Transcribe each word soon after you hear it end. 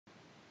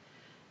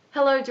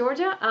Hello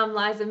Georgia, I'm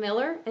Liza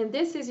Miller, and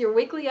this is your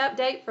weekly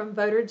update from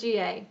Voter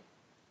GA.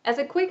 As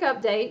a quick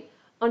update,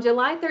 on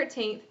July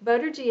 13th,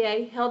 Voter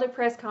GA held a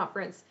press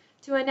conference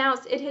to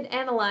announce it had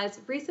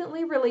analyzed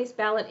recently released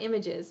ballot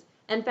images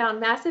and found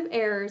massive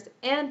errors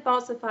and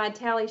falsified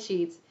tally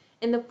sheets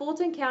in the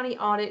Fulton County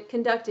audit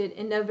conducted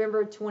in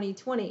November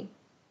 2020.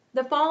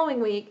 The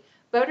following week,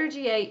 Voter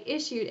GA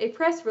issued a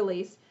press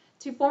release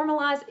to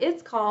formalize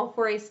its call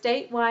for a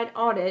statewide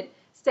audit,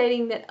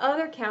 stating that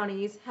other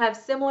counties have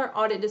similar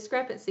audit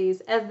discrepancies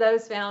as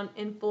those found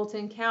in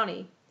Fulton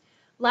County.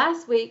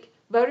 Last week,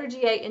 Voter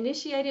GA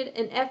initiated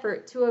an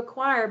effort to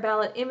acquire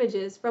ballot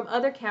images from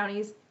other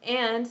counties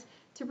and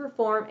to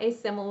perform a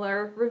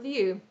similar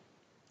review.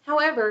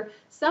 However,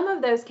 some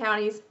of those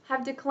counties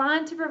have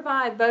declined to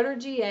provide Voter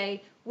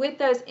GA with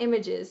those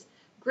images,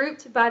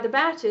 grouped by the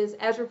batches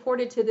as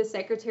reported to the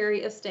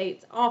Secretary of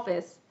State's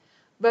office.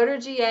 Voter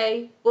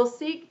GA will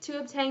seek to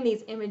obtain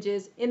these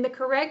images in the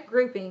correct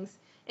groupings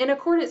in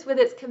accordance with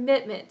its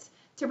commitment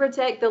to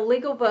protect the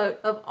legal vote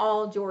of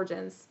all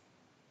Georgians.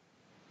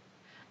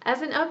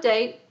 As an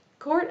update,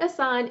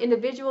 court-assigned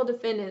individual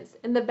defendants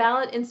in the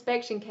ballot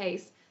inspection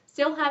case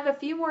still have a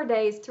few more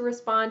days to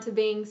respond to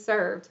being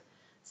served.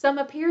 Some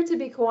appear to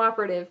be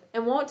cooperative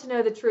and want to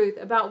know the truth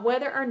about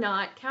whether or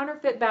not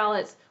counterfeit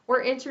ballots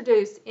were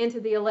introduced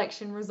into the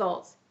election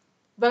results.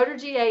 Voter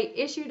GA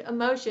issued a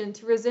motion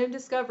to resume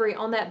discovery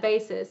on that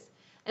basis,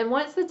 and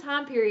once the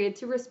time period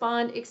to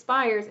respond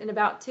expires in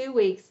about 2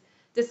 weeks,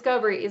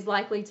 discovery is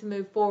likely to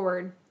move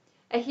forward.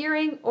 A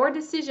hearing or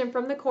decision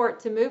from the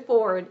court to move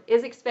forward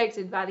is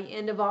expected by the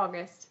end of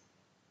August.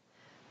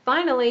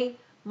 Finally,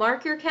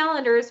 mark your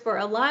calendars for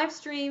a live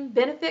stream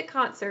benefit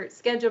concert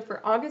scheduled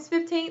for August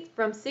 15th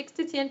from 6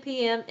 to 10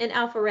 p.m. in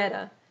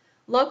Alpharetta.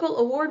 Local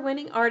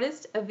award-winning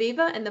artist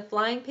Aviva and the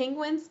Flying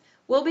Penguins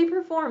will be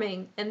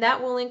performing, and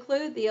that will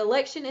include the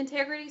election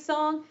integrity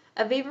song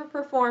Aviva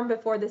performed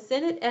before the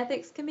Senate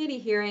Ethics Committee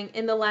hearing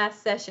in the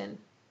last session.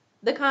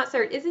 The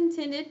concert is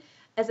intended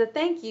as a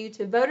thank you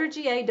to Voter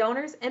GA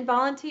donors and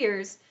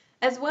volunteers,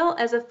 as well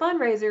as a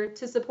fundraiser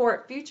to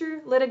support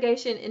future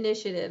litigation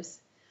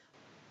initiatives.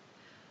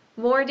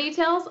 More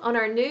details on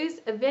our news,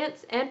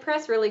 events, and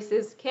press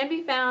releases can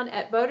be found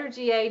at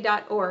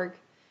voterga.org.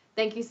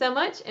 Thank you so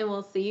much, and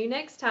we'll see you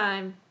next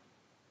time.